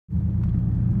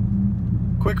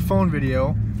quick phone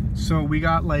video. So we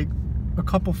got like a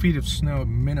couple feet of snow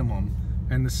minimum,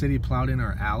 and the city plowed in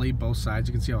our alley, both sides.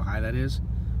 You can see how high that is.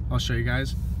 I'll show you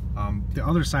guys. The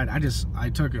other side, I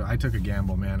took a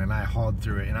gamble, man, and I hauled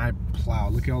through it, and I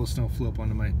plowed. Look at all the snow flew up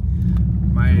onto my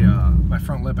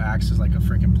front lip acts as like a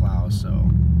freaking plow. So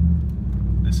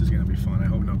this is gonna be fun. I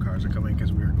hope no cars are coming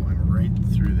because we are going right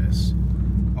through this.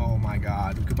 Oh my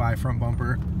God! Goodbye, front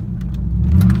bumper.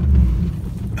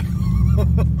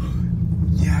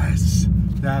 Yes,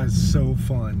 that is so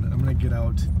fun. I'm gonna get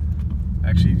out.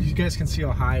 Actually, you guys can see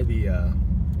how high the. I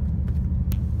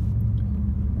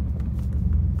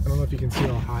don't know if you can see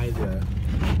how high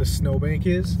the snowbank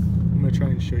is. I'm gonna try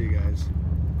and show you guys.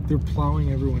 They're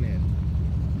plowing everyone in,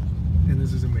 and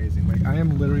this is amazing. Like, I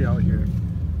am literally out here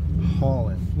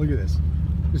hauling. Look at this,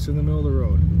 just in the middle of the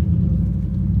road.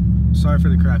 Sorry for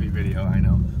the crappy video, I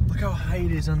know. Look how high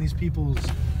it is on these people's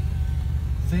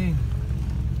thing.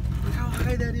 Look how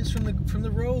high that is from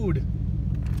the road.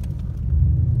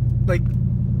 Like,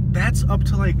 that's up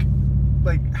to like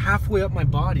halfway up my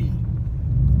body.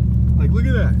 Like, look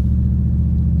at that.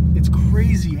 It's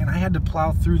crazy, and I had to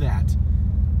plow through that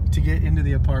to get into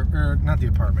the apartment, or not the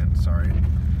apartment, sorry.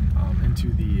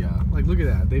 Into the, like, look at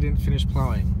that. They didn't finish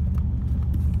plowing.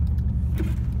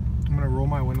 I'm gonna roll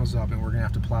my windows up, and we're gonna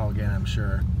have to plow again, I'm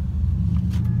sure.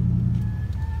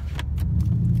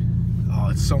 Oh,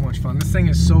 it's so much fun. This thing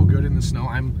is so good in the snow.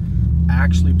 I'm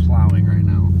actually plowing right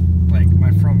now. Like,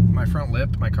 my front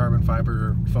lip, my carbon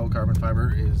fiber, faux carbon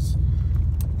fiber is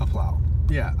a plow.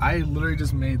 Yeah, I literally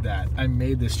just made that. I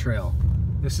made this trail.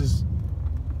 This is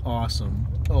awesome.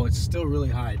 Oh, it's still really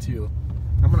high too.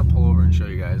 I'm gonna pull over and show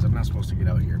you guys. I'm not supposed to get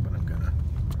out here, but I'm gonna.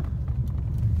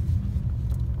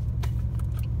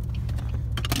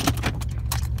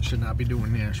 Should not be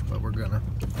doing this, but we're gonna.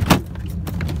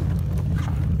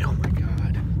 Oh my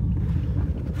God.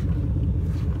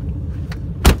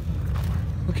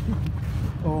 Look at,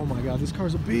 oh my God, this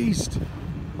car's a beast.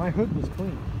 My hood was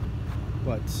clean.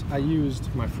 But I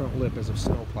used my front lip as a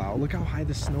snow plow. Look how high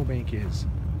the snowbank is.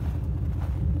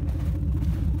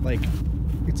 Like,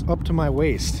 it's up to my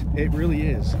waist. It really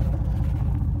is.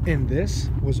 And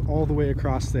this was all the way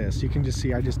across this. You can just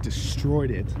see I just destroyed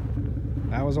it.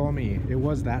 That was all me. It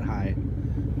was that high.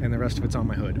 And the rest of it's on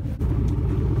my hood.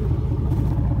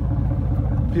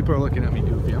 People are looking at me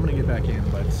goofy. I'm gonna get back in,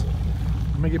 but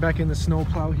I'm gonna get back in the snow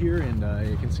plow here, and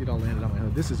you can see it all landed on my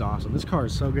hood. This is awesome. This car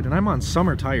is so good, and I'm on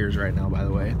summer tires right now, by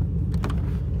the way.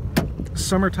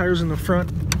 Summer tires in the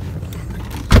front,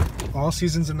 all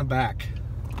seasons in the back.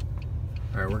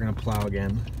 All right, we're gonna plow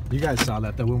again. You guys saw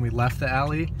that though when we left the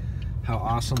alley, how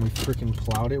awesome we freaking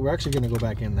plowed it. We're actually gonna go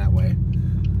back in that way.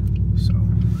 So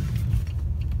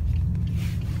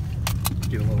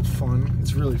get a little fun.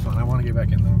 It's really fun. I want to get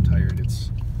back in though. I'm tired.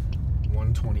 It's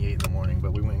 1:28 in the morning,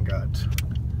 but we went and got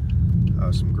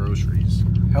some groceries,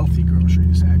 healthy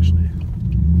groceries actually.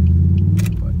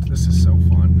 But this is so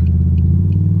fun.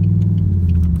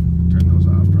 Turn those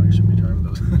off. Probably shouldn't be driving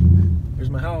those. There's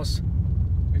my house,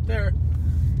 right there.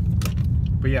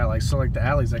 But yeah, like, so like the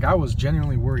alleys, like I was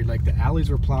genuinely worried. Like the alleys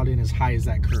were plowed in as high as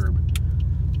that curb,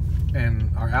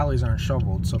 and our alleys aren't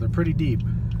shoveled, so they're pretty deep.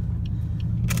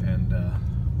 And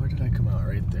where did I come out?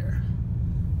 Right there.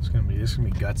 This is gonna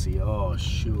be gutsy. Oh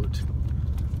shoot.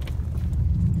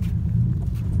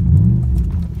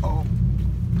 Oh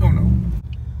no.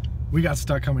 We got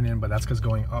stuck coming in, but that's because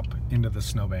going up into the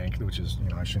snowbank, which is, you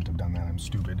know, I shouldn't have done that. I'm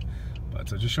stupid. But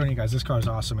so just showing you guys, this car is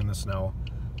awesome in the snow.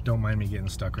 Don't mind me getting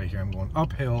stuck right here. I'm going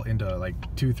uphill into like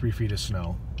 2-3 feet of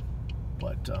snow.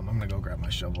 But I'm gonna go grab my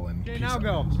shovel and. Okay, now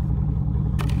go.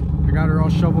 I got her all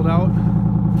shoveled out.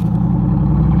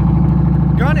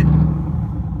 Gun it.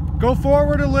 Go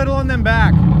forward a little and then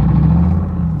back.